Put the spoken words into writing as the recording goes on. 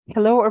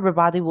Hello,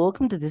 everybody.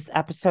 Welcome to this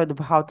episode of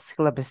How to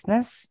Scale a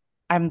Business.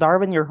 I'm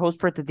Darwin, your host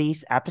for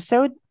today's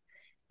episode,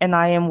 and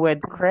I am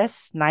with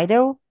Kris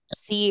Naidu,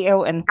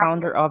 CEO and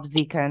founder of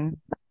Zeacon.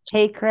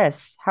 Hey,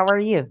 Kris, how are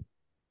you?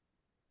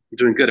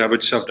 Doing good. How about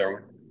yourself,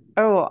 Darwin?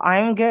 Oh,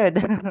 I'm good.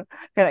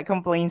 Cannot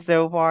complain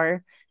so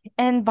far.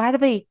 And by the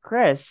way,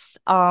 Kris,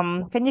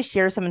 can you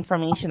share some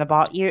information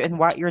about you and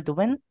what you're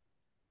doing?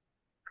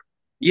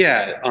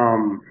 Yeah,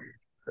 I'm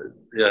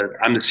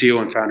the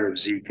CEO and founder of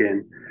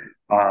Zeacon.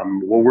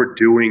 What we're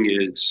doing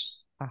is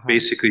Uh-huh.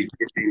 basically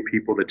giving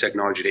people the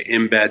technology to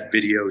embed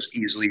videos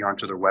easily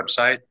onto their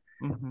website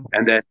Mm-hmm.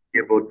 and then be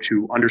able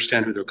to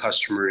understand who their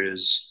customer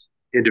is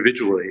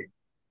individually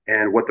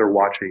and what they're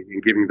watching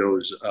and giving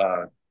those,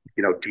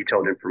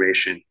 detailed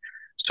information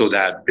so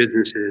that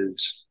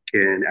businesses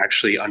can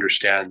actually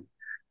understand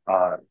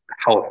uh,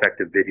 how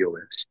effective video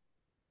is.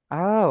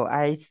 Oh,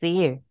 I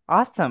see.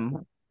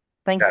 Awesome.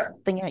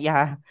 Yeah.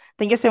 Yeah.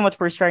 Thank you so much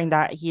for sharing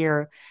that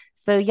here.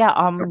 So yeah,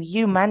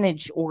 you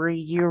manage or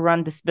you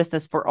run this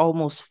business for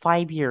almost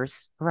 5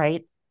 years,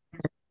 right?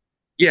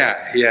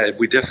 Yeah,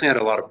 we definitely had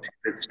a lot of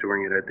pivots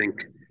during it. I think,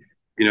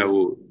 you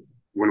know,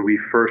 when we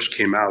first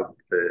came out,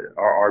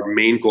 our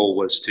main goal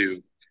was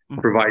to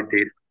Mm-hmm. provide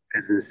data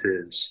to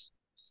businesses.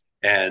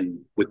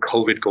 And with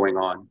COVID going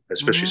on,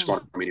 especially Mm-hmm. small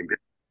and medium,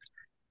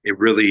 it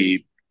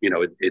really,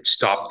 it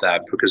stopped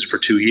that because for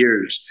 2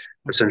 years,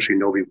 essentially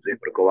nobody was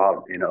able to go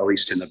out, at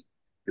least in the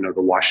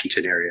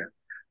Washington area.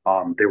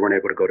 They weren't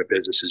able to go to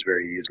businesses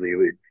very easily.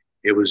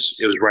 It was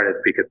right at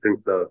the peak. I think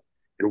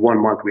in 1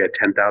 month we had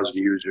 10,000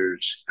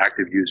 users,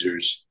 active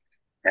users,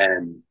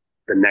 and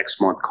the next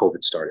month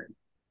COVID started.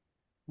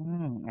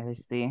 I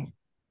see.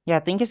 Yeah,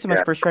 thank you so much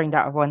Yeah, for sharing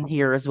that one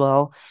here as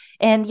well.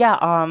 And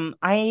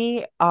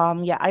I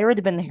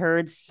already been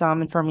heard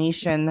some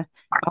information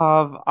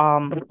of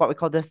what we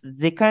call this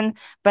Zeacon,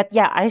 but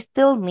yeah, I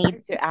still need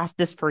to ask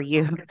this for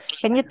you.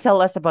 Can you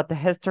tell us about the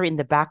history and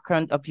the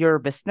background of your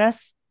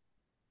business?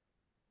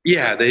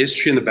 yeah. The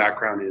history in the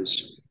background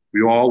is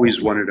we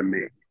always wanted to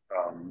make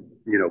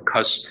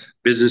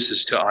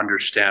businesses to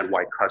understand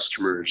why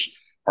customers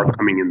are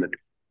coming Mm-hmm. in the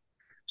door.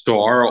 So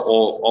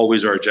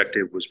always our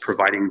objective was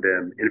providing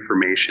them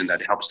information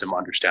that helps them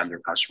understand their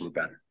customer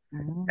better.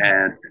 Mm-hmm.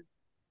 And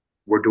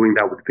we're doing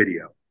that with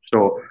video.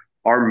 So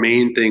our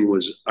main thing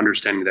was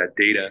understanding that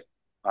data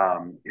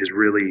is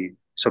really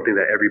something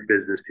that every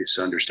business needs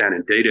to understand.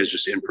 And data is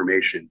just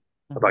information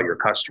about your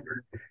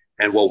customer.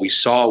 And what we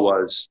saw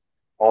was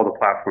all the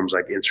platforms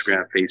like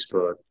Instagram,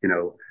 Facebook,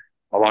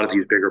 a lot of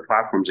these bigger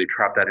platforms, they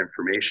trap that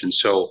information.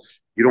 So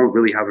you don't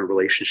really have a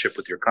relationship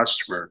with your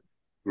customer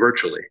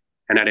virtually.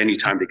 And at any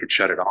time, they could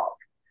shut it off.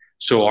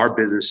 So our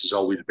business has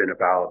always been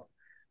about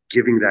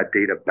giving that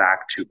data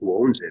back to who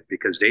owns it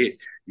because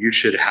you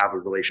should have a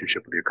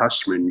relationship with your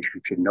customer and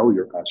you should know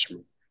your customer.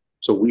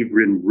 So we've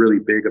been really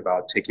big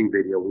about taking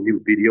video. We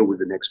knew video was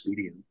the next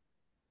medium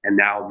and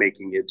now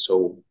making it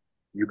so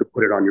you could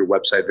put it on your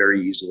website very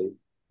easily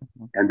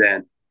Mm-hmm. and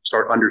then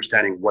start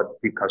understanding what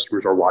the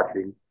customers are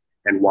watching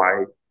and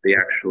why they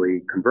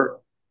actually convert.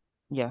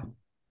 Yeah.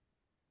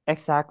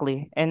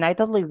 Exactly. And I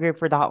totally agree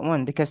for that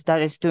one because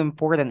that is too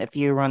important if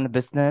you run a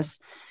business.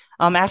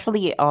 I have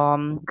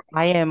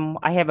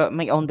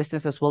my own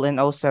business as well, and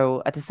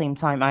also at the same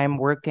time, I am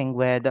working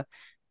with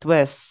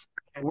Twist.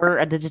 We're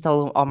a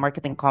digital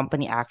marketing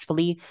company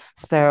actually.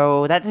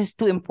 So that is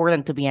too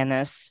important to be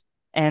honest.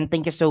 And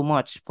thank you so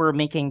much for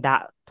making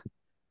that,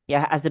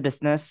 yeah, as a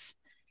business.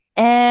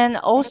 And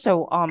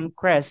also,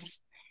 Kris,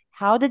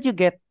 how did you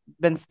get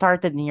been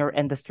started in your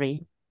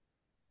industry?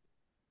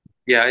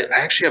 Yeah, I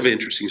actually have an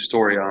interesting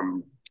story.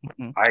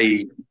 Mhm.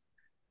 I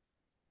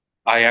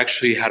I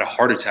actually had a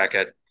heart attack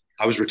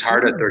I was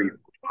retired at Ooh.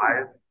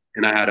 35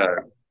 and I had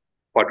a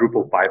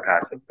quadruple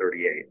bypass at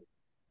 38.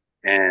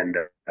 And,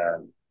 uh,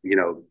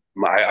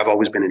 I've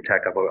always been in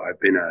tech. I've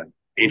been an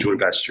angel Mhm.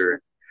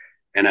 investor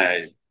and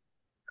I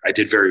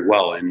did very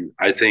well. And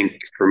I think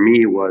for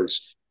me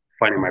was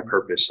finding my Mhm.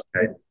 purpose.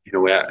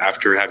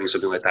 After having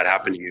something like that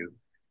happen to you,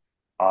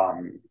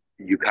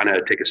 you kind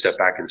of take a step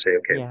back and say,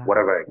 okay, Yeah. what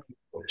have I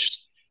accomplished?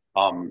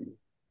 Um,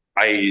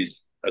 I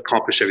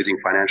accomplished everything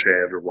financially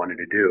I ever wanted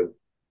to do,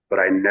 but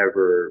I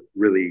never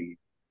really,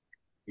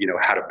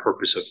 had a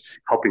purpose of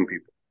helping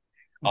people.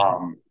 Mhm.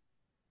 Um,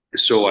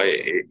 so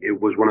it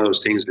was one of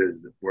those things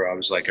where I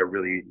was like, I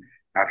really,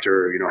 after,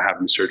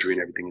 having surgery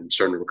and everything and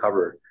starting to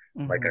recover,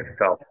 like Mhm. I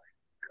felt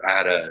I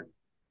had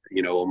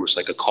almost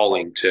like a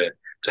calling to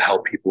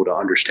help people to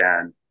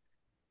understand,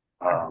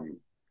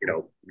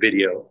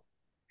 video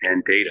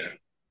and data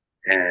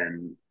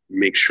and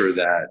make sure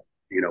that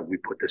we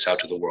put this out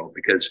to the world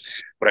because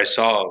what I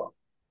saw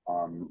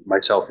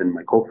myself and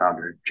my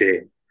co-founder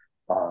Jay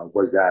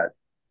was that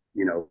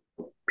you know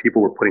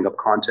people were putting up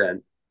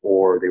content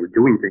or they were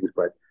doing things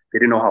but they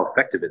didn't know how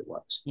effective it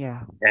was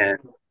Yeah. and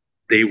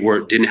they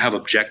didn't have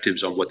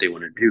objectives on what they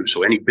want to do.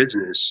 So any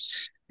business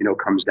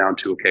comes down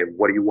to, okay,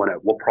 what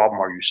problem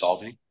are you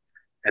solving,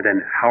 and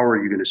then how are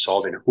you going to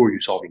solve it and who are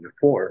you solving it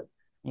for,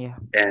 Yeah.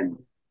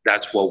 and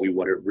that's what we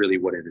really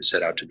wanted to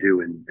set out to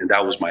do. And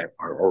that was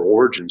our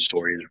origin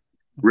story is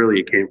really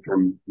it came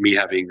from me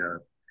having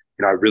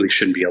I really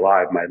shouldn't be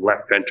alive. My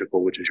left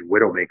ventricle, which is your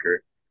widowmaker,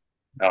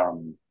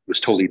 was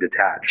totally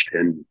detached.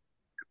 And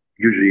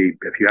usually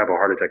if you have a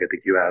heart attack, I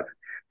think you have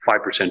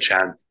 5%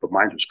 chance, but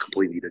mine was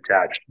completely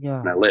detached and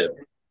Yeah. I lived,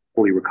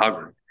 fully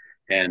recovered.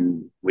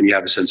 And when you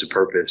have a sense of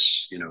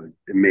purpose,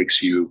 it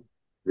makes you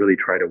really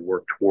try to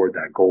work toward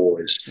that goal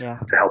is Yeah.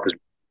 to help us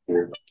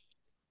forward.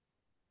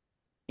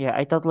 Yeah,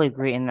 I totally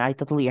agree and I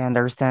totally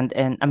understand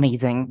and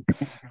amazing.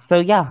 So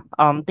yeah,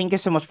 thank you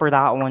so much for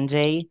that one,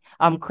 Jay.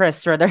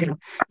 Chris, rather.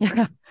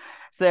 Yeah.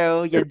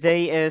 So yeah,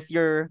 Jay is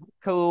your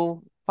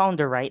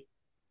co-founder, right?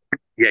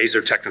 Yeah, he's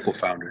our technical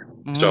founder.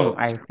 Mm, So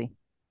I see.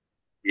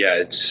 yeah,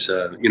 it's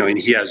and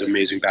he has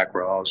amazing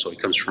background also. He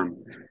comes from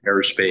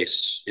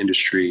aerospace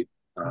industry.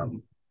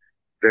 Mhm.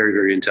 Very,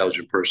 very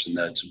intelligent person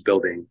that's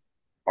building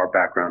our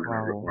background and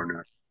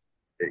Wow.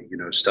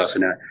 our stuff.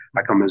 And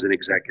I come as an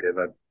executive.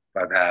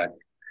 I've had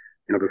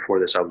before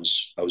this I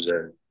was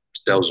a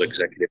sales Mhm.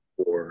 executive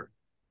for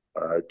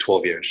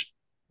 12 years.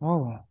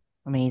 Oh,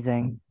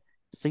 amazing.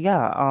 So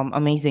yeah,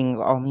 amazing,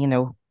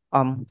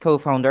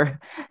 co-founder.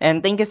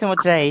 And thank you so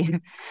much, Jay.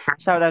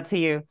 Shout out to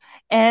you.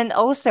 And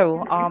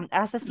also,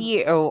 as the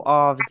CEO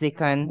of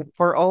Zeacon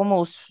for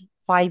almost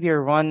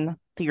 5-year run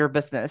to your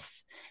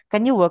business,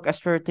 can you walk us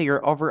through to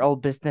your overall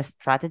business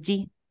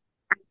strategy?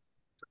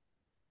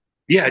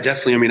 Yeah,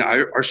 definitely. I mean,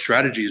 our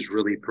strategy is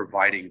really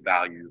providing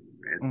value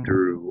and Mm-hmm.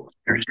 through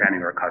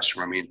understanding our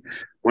customer. I mean,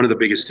 one of the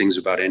biggest things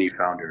about any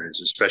founder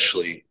is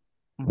especially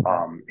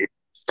Mm-hmm. in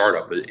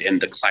startup in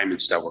the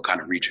climates that we're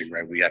kind of reaching,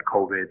 right? We had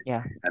COVID,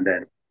 Yeah. and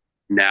then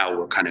now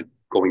we're kind of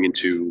going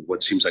into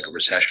what seems like a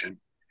recession.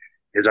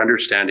 Is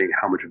understanding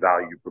how much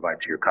value you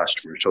provide to your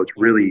customers. So it's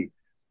Yeah. really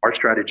our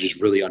strategy is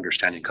really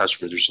understanding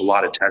customers. There's a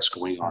lot of tests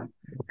going Sure. on,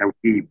 and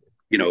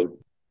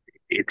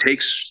it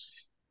takes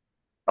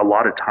a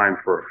lot of time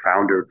for a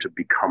founder to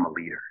become a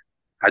leader.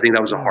 I think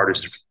that was the Yeah.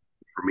 hardest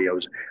for me.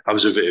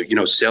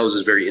 Sales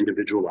is very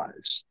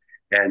individualized,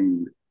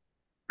 and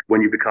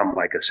when you become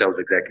like a sales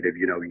executive,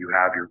 you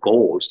have your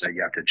goals that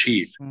you have to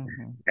achieve.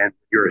 Mm-hmm. And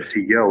you're a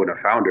CEO and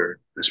a founder,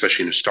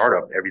 especially in a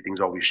startup, everything's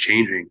always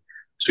changing.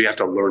 So you have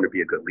to learn to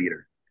be a good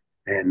leader.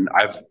 And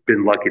I've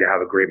been lucky to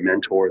have a great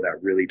mentor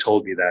that really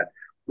told me that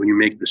when you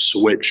make the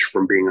switch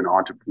from being an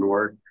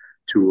entrepreneur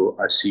to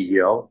a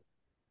CEO,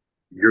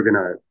 you're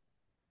gonna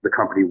the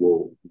company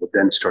will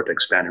then start to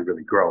expand and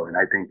really grow. And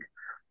I think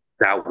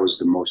that was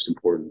the most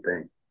important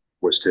thing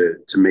was to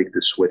make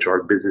the switch.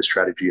 Our business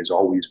strategy has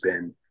always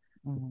been,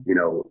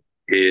 Mm-hmm.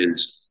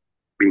 is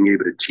being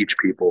able to teach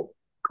people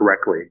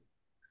correctly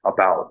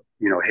about,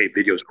 hey,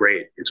 video's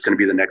great. It's going to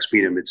be the next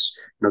medium. It's,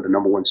 the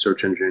number one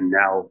search engine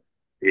now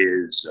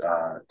is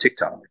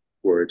TikTok,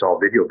 where it's all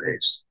video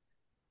based.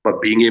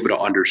 But being able to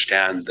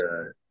understand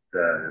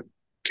the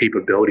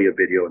capability of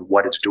video and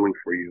what it's doing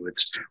for you,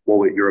 it's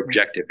what your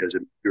objective does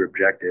it your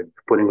objective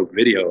putting a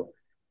video.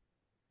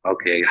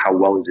 Okay, how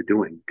well is it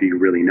doing? Do you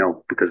really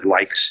know? Because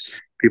likes,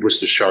 people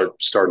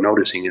start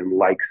noticing, and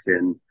likes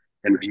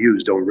and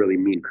views don't really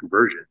mean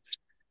conversion.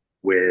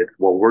 With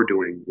what we're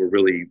doing, we're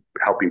really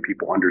helping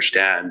people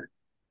understand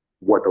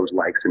what those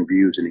likes and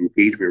views and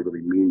engagement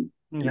really mean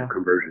in a Yeah.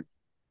 conversion.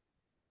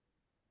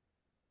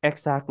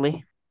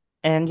 Exactly.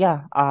 And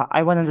yeah,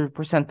 I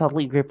 100%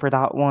 totally agree for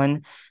that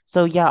one.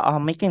 So yeah,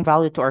 making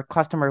value to our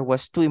customer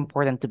was too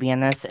important to be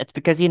honest. It's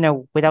because,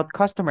 without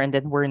customer and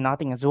then we're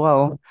nothing as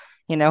well,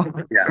 you know.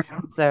 Yeah,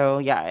 So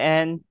yeah,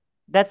 and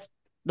that's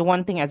the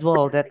one thing as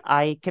well that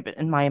I keep it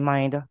in my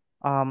mind,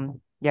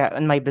 yeah,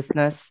 in my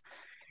business.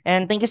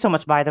 And thank you so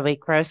much, by the way,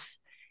 Chris.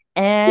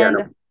 yeah, no.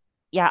 And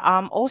yeah,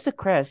 also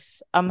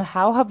Chris,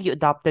 how have you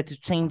adapted to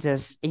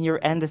changes in your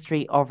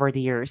industry over the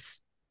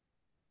years?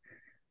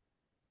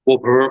 Well,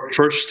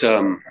 first,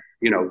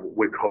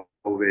 with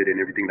COVID and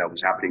everything that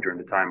was happening during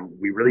the time,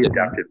 we really Mhm.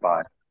 adapted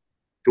by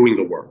doing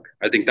the work.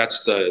 I think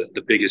that's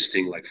the biggest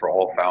thing, like for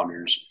all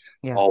founders,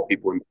 Yeah. all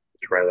people in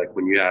business, right? Like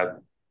when you have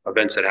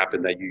events that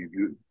happen that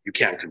you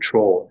can't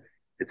control,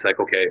 it's like,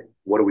 okay,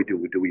 what do we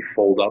do? Do we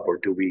fold up or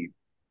do we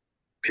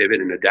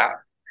pivot and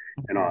adapt?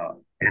 And Mhm. uh,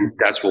 and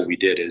that's what we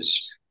did is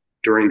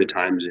during the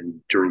times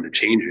and during the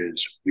changes,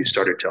 we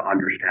started to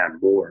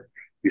understand more.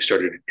 We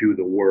started to do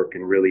the work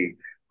and really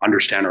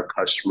understand our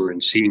customer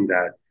and seeing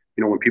that,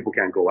 when people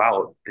can't go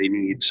out, they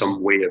need Mhm.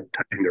 some way of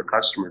touching their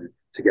customer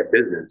to get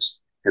business.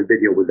 And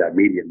video was that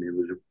medium. It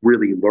was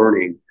really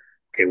learning,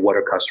 okay, what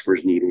are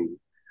customers needing?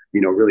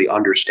 Really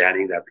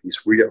understanding that piece,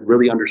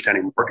 really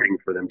understanding marketing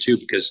for them too,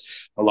 because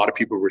a lot of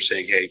people were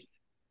saying, hey,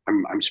 I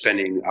want to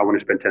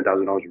spend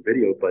 $10,000 in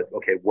video, but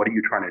okay, what are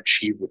you trying to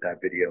achieve with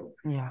that video?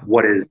 Yeah.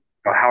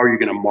 How are you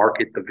going to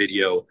market the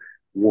video?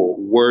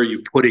 Where are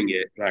you putting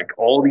it? Like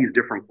all these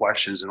different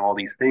questions and all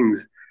these things.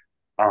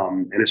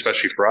 And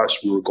especially for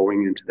us, we were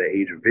going into the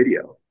age of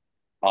video.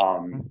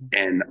 Mhm.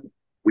 And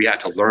we had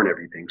to learn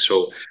everything.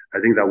 So I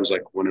think that was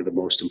like one of the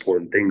most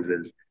important things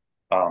is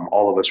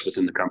all of us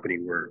within the company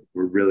were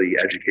really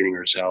educating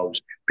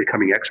ourselves,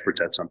 becoming experts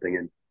at something,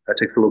 and that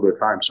takes a little bit of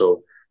time.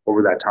 So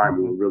over that time,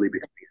 we Mhm. were really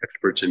becoming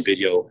experts in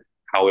video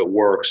how it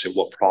works and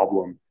what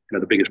problem.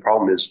 The biggest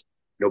problem is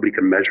nobody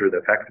can measure the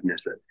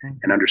effectiveness and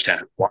Mhm.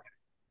 understand why.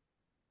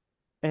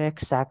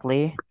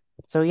 Exactly.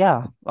 So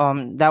yeah,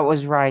 that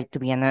was right to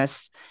be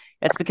honest.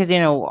 It's because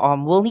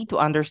we'll need to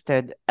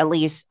understand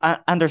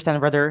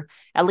rather,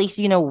 at least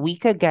we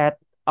could get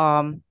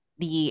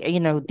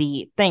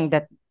the thing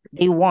that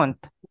they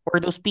want, or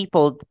those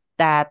people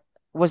that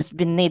was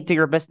been need to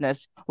your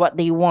business, what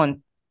they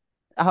want.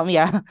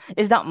 Yeah,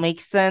 does that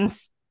make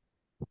sense?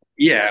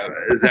 Yeah,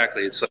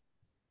 exactly. It's like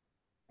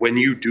when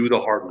you do the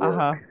hard work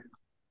Uh-huh.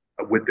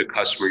 with the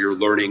customer, you're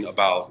learning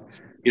about,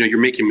 you're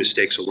making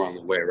mistakes along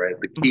the way, right?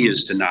 The key Mm-hmm.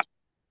 is to not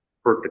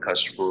hurt the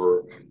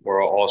customer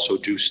or also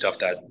do stuff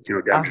that,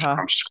 damages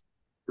Uh-huh.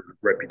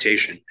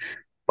 reputation.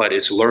 But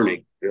it's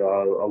learning.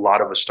 A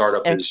lot of a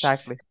startup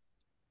Exactly.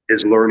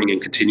 is learning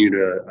and continue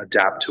to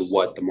adapt to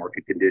what the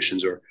market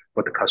conditions or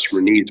what the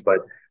customer needs, but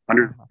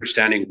Uh-huh.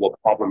 understanding what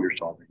problem you're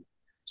solving.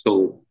 So,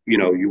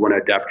 you want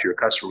to adapt to your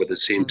customer, but at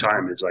the same Mm-hmm.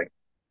 time, is like,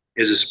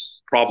 is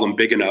this problem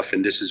big enough?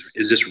 And is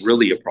this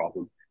really a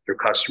problem? Your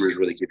customers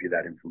really give you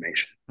that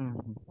information.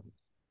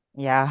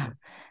 Mm-hmm. Yeah.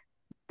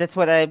 That's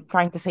what I'm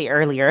trying to say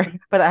earlier,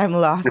 but I'm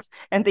lost.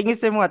 And thank you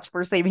so much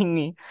for saving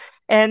me.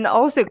 And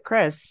also,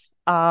 Chris,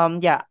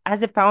 yeah,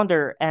 as a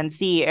founder and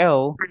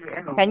CEO,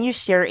 can you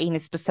share any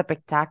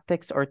specific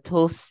tactics or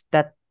tools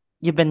that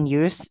you've been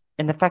used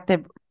and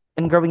effective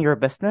in growing your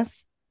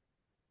business?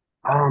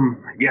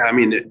 Yeah, I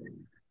mean,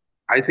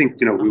 I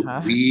think,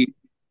 Uh-huh. we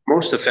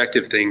most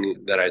effective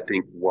thing that I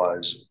think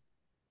was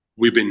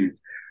we've been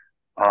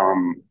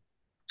um,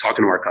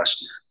 talking to our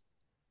customer,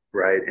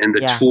 right? And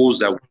the Yeah. tools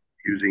that we're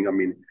using, I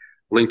mean,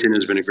 LinkedIn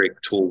has been a great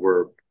tool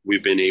where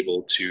we've been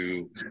able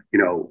to,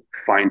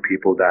 find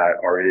people that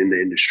are in the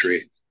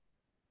industry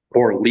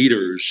or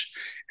leaders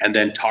and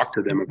then talk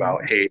to them Mm-hmm.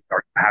 about, hey,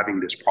 are you having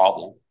this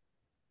problem?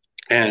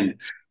 And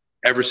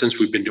ever since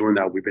we've been doing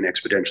that, we've been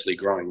exponentially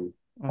growing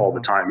all the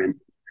Mm-hmm. time. And,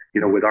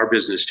 with our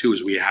business too,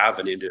 is we have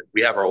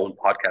our own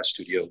podcast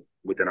studio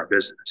within our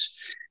business.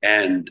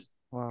 And,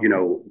 Wow.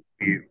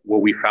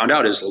 what we found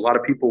out is a lot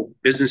of people,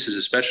 businesses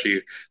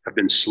especially, have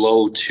been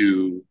slow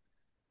to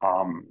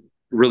um,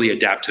 really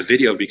adapt to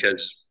video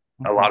because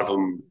a lot of Mm-hmm.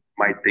 them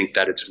might think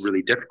that it's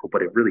really difficult,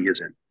 but it really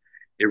isn't.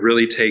 It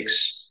really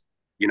takes,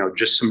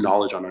 just some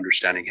knowledge on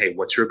understanding, hey,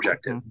 what's your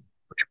objective? Mm-hmm.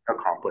 What you want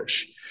to accomplish?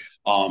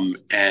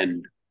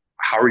 And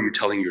how are you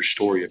telling your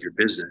story of your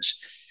business?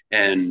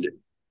 And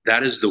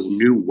that is the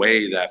new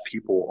way that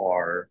people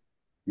are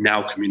now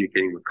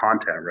communicating with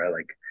content, right?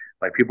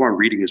 Like people aren't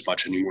reading as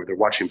much anymore. They're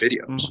watching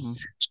videos. Mm-hmm.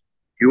 So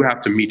you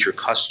have to meet your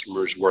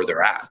customers where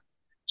they're at.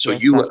 So Yeah,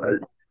 exactly.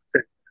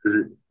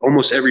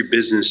 almost every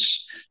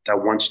business that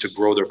wants to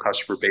grow their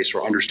customer base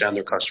or understand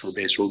their customer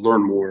base or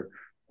learn more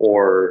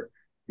or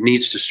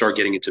needs to start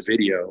getting into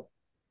video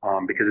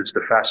because it's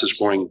the fastest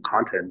growing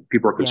content.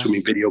 People are Yeah.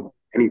 consuming video,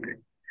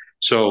 anything.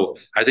 So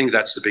I think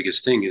that's the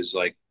biggest thing is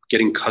like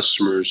getting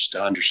customers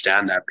to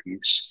understand that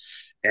piece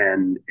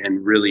and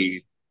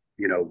really,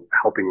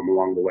 helping them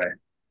along the way.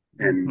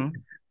 And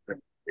Mm-hmm.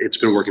 it's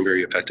been working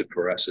very effective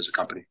for us as a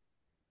company.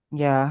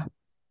 Yeah.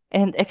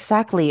 And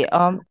exactly.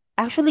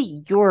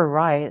 Actually, you're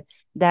right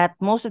that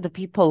most of the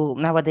people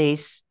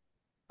nowadays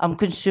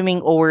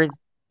consuming, or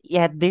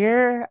yeah,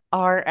 there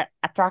are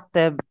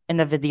attractive in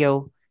the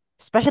video,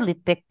 especially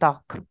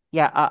TikTok.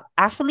 Yeah,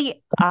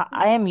 actually,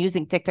 I am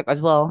using TikTok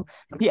as well.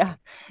 Yeah,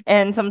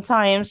 and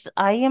sometimes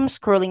I am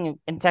scrolling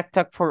in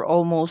TikTok for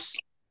almost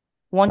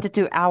 1 to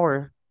 2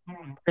 hours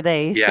per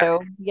day. Yeah,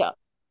 So yeah,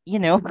 you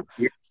know.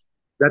 yeah,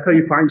 that's how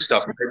you find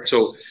stuff, right?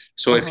 So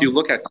if Uh-huh. you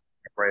look at,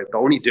 right, the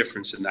only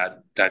difference in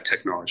that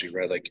technology,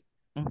 right, like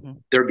Hmm.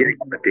 they're getting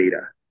the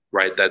data,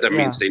 right? That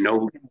means Yeah. they know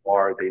who you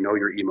are, they know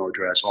your email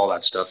address, all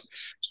that stuff.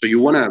 So you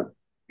want to,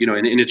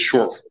 and it's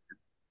short.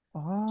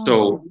 Oh. So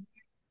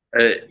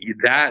uh,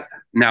 that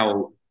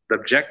now the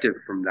objective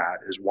from that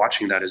is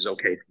watching that is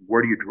okay.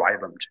 Where do you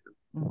drive them to?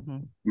 Hmm.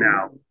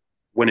 Now,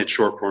 when it's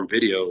short form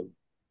video,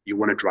 you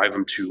want to drive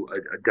them to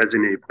a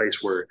designated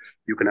place where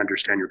you can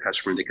understand your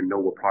customer and they can know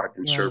what product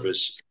and Yeah.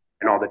 service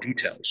and all the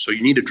details. So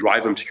you need to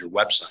drive them to your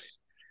website.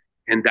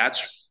 And that's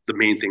the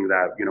main thing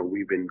that,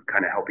 we've been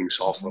kind of helping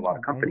solve for a lot of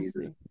Oh, I companies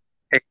is, see.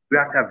 hey, you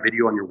have to have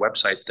video on your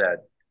website that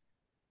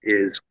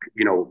is,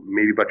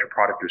 maybe about your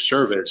product or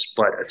service,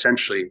 but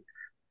essentially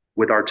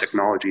with our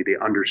technology, they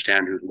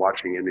understand who's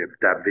watching and if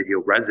that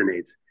video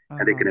resonates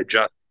and they Uh-huh. can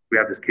adjust. We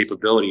have this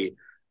capability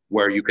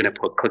where you can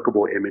put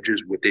clickable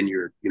images within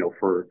your,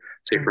 for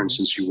say, for Hmm.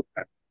 instance, you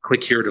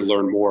click here to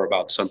learn more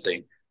about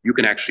something. You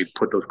can actually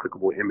put those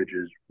clickable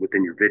images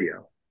within your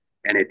video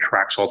and it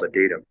tracks all the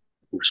data,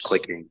 who's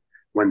clicking,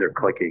 when they're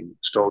Hmm. clicking,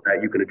 so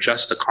that you can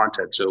adjust the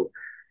content. So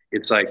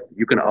it's like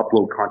you can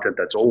upload content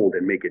that's old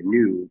and make it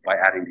new by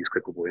adding these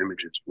clickable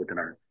images within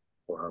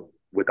uh,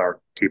 with our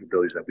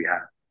capabilities that we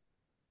have.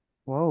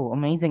 Whoa,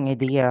 amazing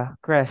idea,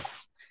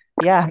 Chris.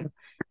 Yeah,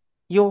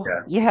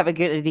 Yeah. you have a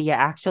good idea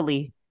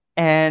actually,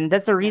 and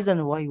that's the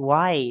reason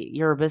why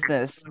your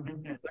business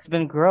has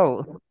been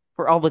grow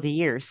for all of the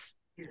years.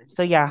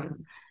 So yeah,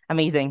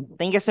 amazing.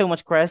 Thank you so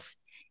much, Chris.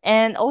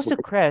 And also,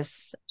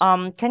 Chris,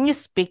 can you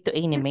speak to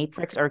any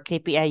matrix or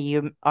KPI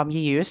you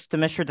use to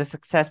measure the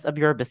success of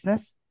your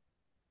business?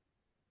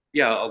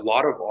 Yeah, a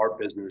lot of our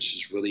business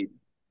is really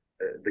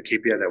the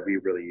KPI that we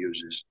really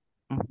use is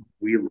Mhm,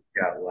 we look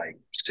at like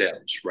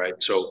sales, right?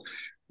 So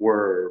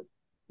we're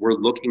we're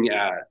looking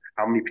at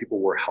how many people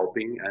we're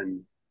helping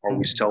and are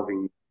we mhm,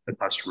 solving the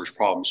customer's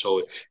problem.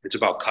 So it's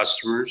about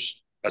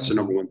customers. That's the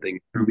number mhm, one thing.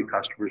 How many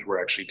customers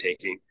we're actually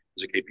taking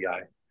as a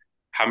KPI.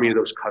 How many of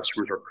those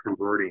customers are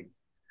converting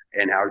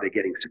and how are they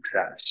getting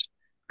success?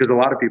 Because a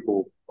lot of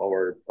people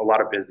or a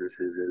lot of businesses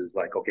is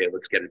like, okay,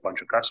 let's get a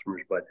bunch of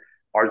customers, but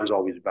ours is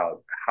always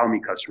about how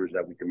many customers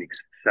that we can make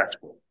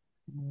successful.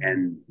 mhm,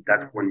 And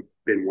that's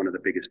been one of the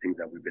biggest things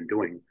that we've been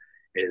doing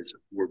is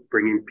we're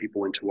bringing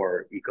people into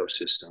our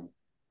ecosystem,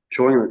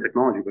 showing them the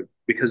technology, but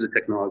because the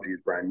technology is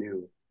brand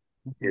new,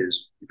 mhm,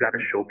 is you've got to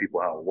show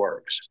people how it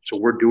works. So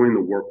we're doing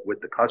the work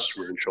with the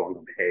customer and showing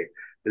them, hey,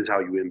 this is how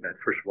you embed.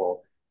 First of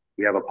all,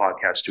 we have a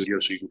podcast studio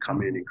so you can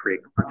come in mhm, and create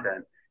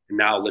content. And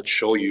now let's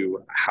show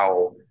you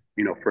how,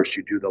 first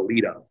you do the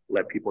lead up,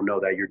 let people know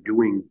that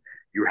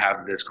you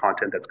have this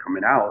content that's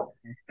coming out,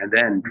 and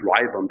then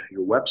drive them to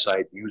your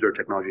website, use our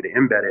technology to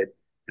embed it,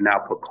 and now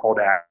put call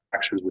to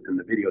actions within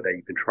the video that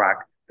you can track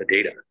the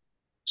data.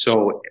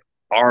 So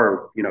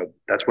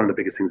that's one of the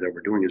biggest things that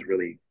we're doing is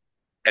really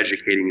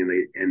educating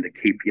in the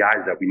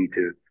KPIs that we need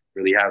to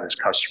really have as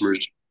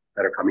customers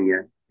that are coming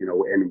in,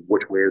 and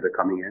which way they're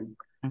coming in.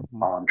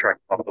 mhm. Track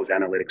all those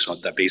analytics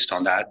on that based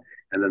on that.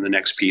 And then the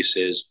next piece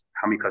is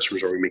how many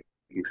customers are we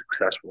making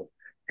successful,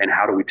 and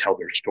how do we tell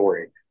their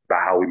story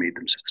about how we made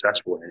them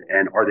successful,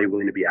 and are they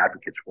willing to be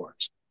advocates for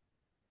us?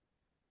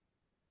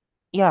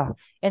 Yeah,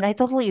 and I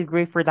totally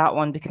agree for that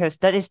one because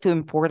that is too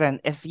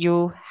important if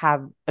you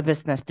have a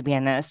business, to be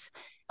honest.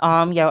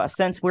 Yeah,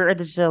 since we're a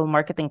digital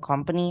marketing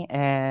company,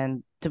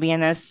 and to be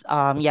honest,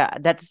 yeah,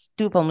 that's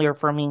too familiar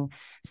for me.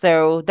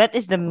 So that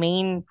is the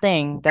main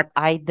thing that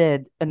I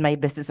did in my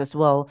business as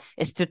well,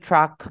 is to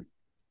track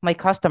my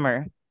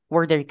customer,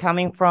 where they're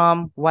coming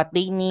from, what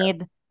they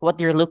need, what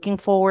they're looking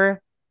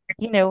for,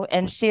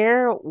 and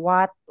share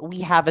what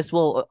we have as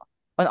well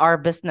on our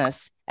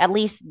business. At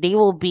least they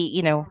will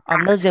be,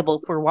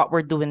 knowledgeable for what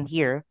we're doing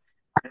here.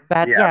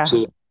 But Yeah, yeah,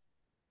 absolutely.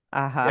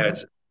 uh-huh. Yeah,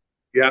 it's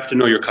you have to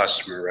know your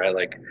customer, right?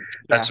 Like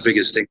that's Yeah, the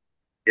biggest thing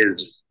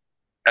is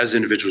as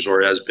individuals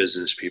or as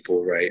business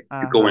people, right?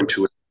 You go uh-huh.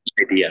 into an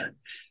idea,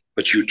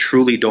 but you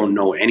truly don't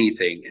know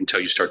anything until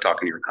you start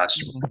talking to your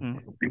customer.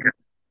 Mhm, Because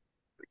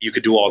you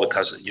could do all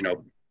the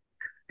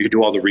you could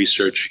do all the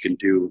research, you can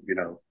do,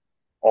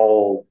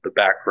 all the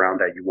background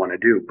that you want to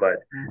do, but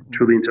mhm.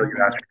 truly until you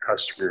ask your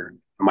customer,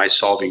 am I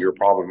solving your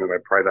problem? Am I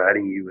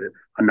providing you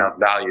enough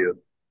value?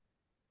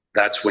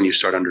 That's when you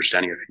start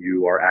understanding if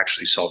you are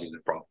actually solving the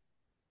problem.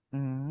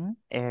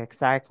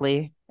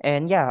 Exactly.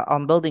 And yeah,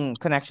 building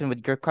connection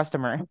with your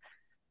customer,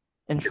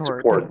 in It's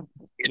short. important.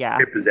 Yeah,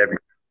 Relationship is everything.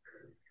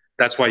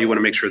 That's why you want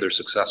to make sure they're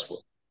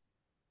successful.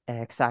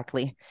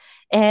 exactly.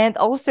 And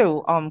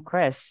also,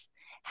 Chris,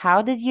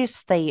 how did you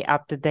stay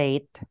up to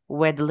date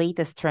with the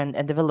latest trend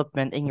and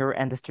development in your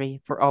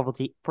industry for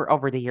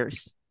over the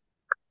years?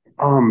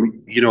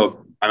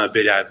 I'm a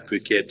big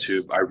advocate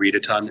to. I read a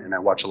ton and I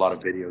watch a lot of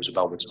videos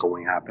about what's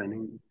going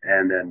happening,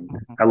 and then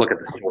Mhm, I look at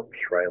the source,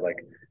 right? Like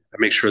I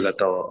make sure that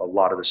a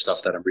lot of the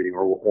stuff that I'm reading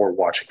or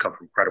watching come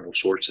from credible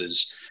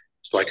sources,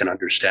 so I can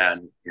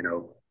understand,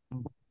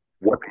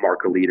 what the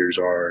market leaders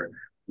are,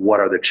 what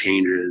are the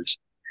changes,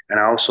 and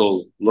I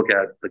also look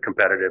at the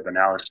competitive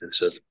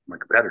analysis of my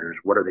competitors.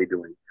 What are they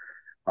doing?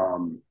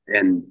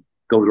 And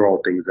those are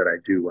all things that I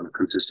do on a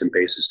consistent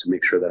basis to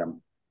make sure that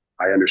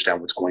I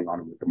understand what's going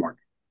on with the market.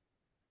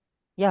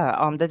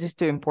 Yeah, that is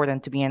too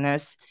important to be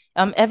honest.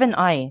 Even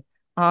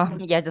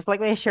yeah, just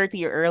like I shared to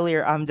you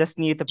earlier, I'm just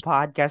new to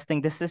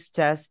podcasting. This is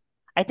just,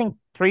 I think,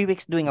 3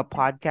 weeks doing a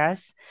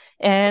podcast.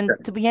 And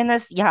to be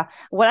honest, yeah,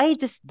 what I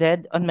just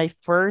did on my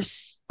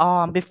first,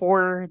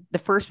 before the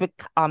first week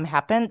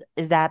happened,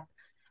 is that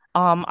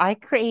I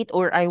create,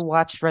 or I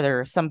watch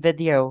rather, some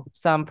video,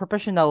 some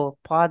professional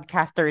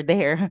podcaster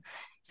there,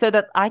 so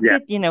that I Yeah,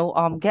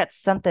 could, get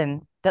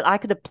something that I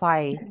could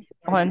apply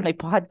on my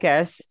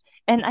podcast.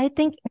 And I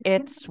think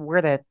it's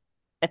worth it.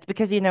 It's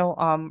because,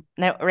 now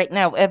right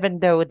now, even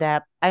though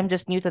that I'm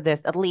just new to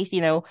this, at least,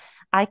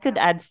 I could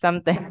add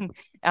something.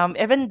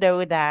 Even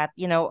though that,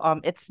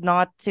 it's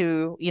not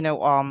too,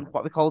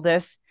 what we call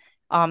this.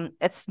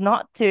 It's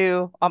not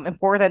too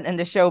important in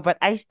the show, but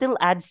I still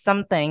add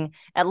something.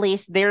 At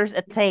least there's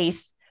a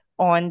taste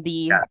on the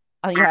yeah.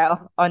 yeah,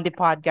 on the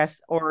podcast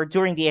or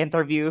during the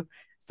interview.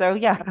 So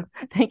yeah,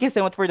 thank you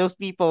so much for those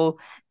people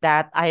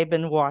that I've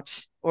been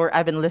watched or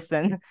I've been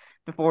listened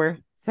before.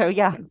 So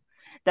yeah,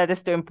 that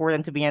is too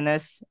important to be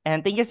honest.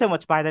 And thank you so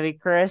much, by the way,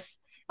 Chris.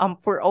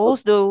 For all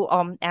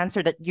the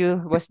answer that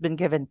you was been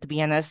given, to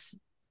be honest,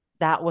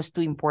 that was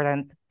too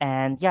important.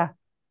 And yeah,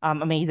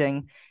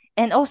 amazing.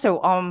 And also,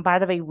 by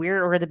the way,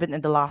 we're already been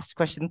in the last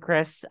question,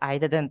 Chris. I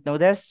didn't know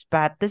this,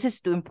 but this is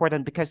too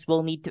important because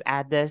we'll need to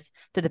add this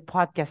to the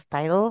podcast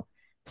title.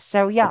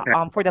 So yeah,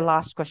 Okay. for the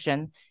last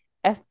question,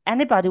 if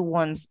anybody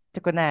wants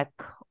to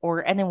connect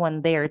or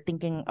anyone there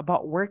thinking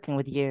about working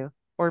with you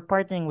or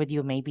partnering with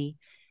you, maybe,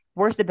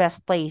 where's the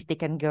best place they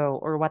can go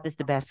or what is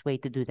the best way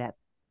to do that?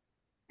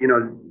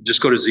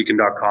 Just go to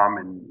Zeacon.com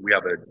and we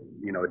have a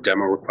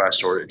demo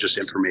request or just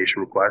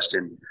information request,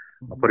 and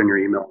I'll Mhm. put in your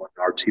email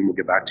and our team will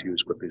get back to you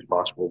as quickly as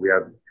possible.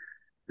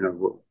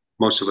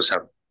 Most of us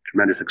have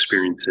tremendous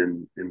experience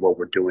in what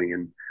we're doing,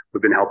 and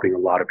we've been helping a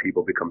lot of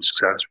people become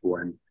successful.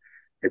 And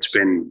it's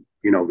been,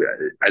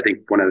 I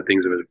think one of the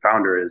things of as a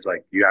founder is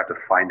like you have to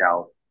find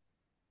out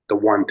the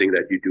one thing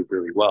that you do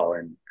really well.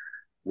 And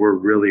we're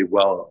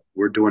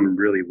doing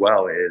really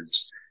well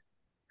is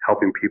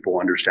helping people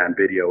understand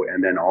video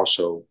and then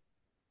also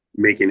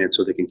making it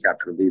so they can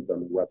capture leads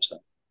on the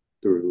website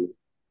through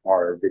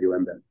our video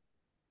embed.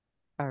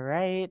 All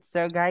right.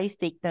 So guys,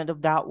 take note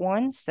of that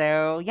one.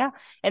 So yeah.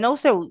 And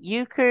also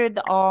you could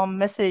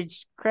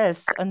message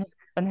Kris on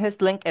his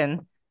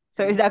LinkedIn.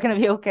 So is that gonna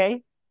be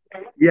okay?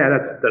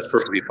 Yeah, that's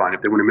perfectly fine.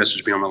 If they want to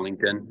message me on my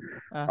LinkedIn,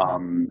 Uh-huh.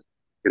 um,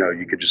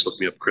 you could just look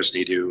me up, Kris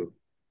Naidu,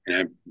 and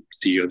I'm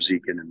CEO of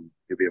Zeacon, and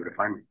you'll be able to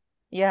find me.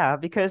 Yeah,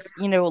 because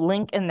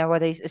LinkedIn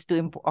nowadays is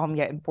too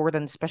yeah,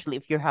 important, especially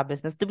if you have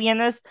business. To be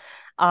honest,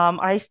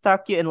 I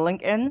stalk you in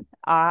LinkedIn.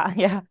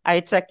 Yeah, I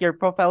check your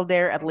profile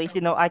there. At least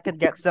I could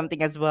get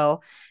something as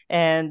well.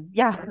 And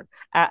yeah,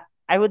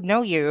 I would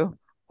know you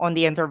on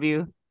the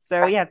interview.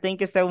 So yeah,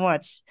 thank you so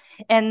much.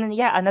 And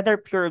yeah, another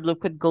pure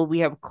liquid gold we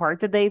have card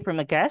today from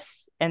a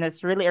guest, and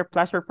it's really our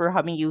pleasure for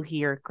having you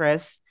here,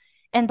 Kris.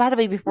 And by the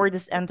way, before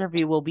this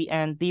interview will be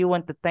end, do you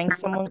want to thank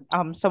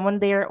someone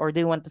there, or do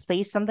you want to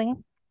say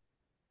something?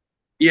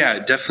 Yeah,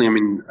 definitely. I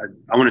mean,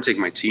 I want to take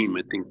my team.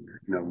 I think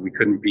we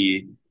couldn't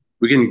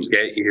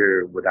get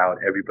here without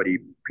everybody,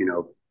 you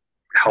know,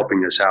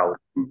 helping us out,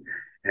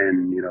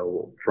 and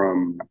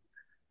from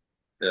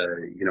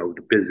the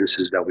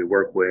businesses that we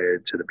work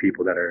with to the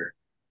people that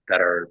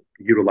are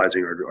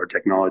utilizing our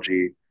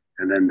technology,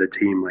 and then the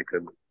team.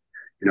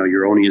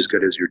 You're only as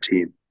good as your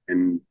team,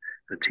 and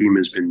the team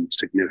has been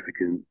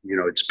significant.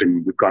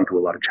 We've gone through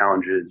a lot of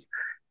challenges,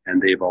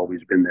 and they've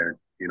always been there,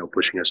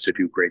 pushing us to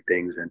do great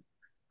things, and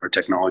our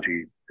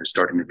technology is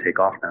starting to take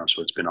off now.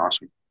 So it's been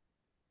awesome.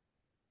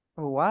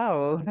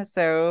 Wow.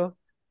 So,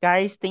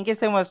 guys, thank you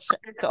so much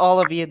to all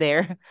of you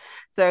there.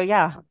 So,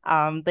 yeah,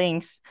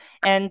 thanks.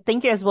 And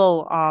thank you as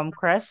well,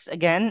 Chris,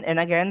 again and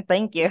again,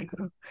 thank you.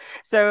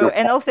 So, No,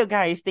 and also,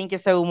 guys, thank you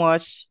so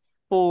much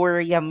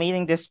for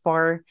making this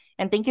far.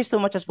 And thank you so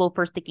much as well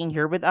for sticking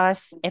here with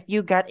us. If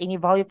you got any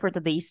value for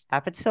today's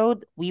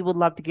episode, we would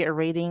love to get a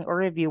rating or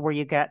review where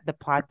you get the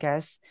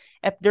podcast.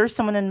 If there's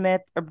someone in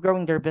mid or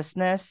growing their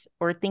business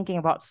or thinking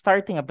about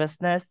starting a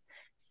business,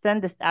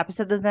 send this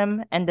episode to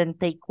them and then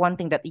take one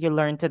thing that you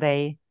learned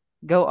today,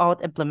 go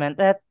out, implement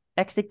it,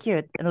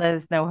 execute, and let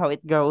us know how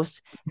it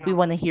goes. We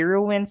want to hear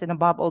your wins and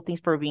above all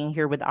things for being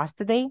here with us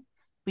today.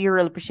 We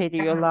really appreciate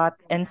you a lot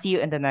and see you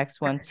in the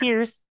next one. Cheers.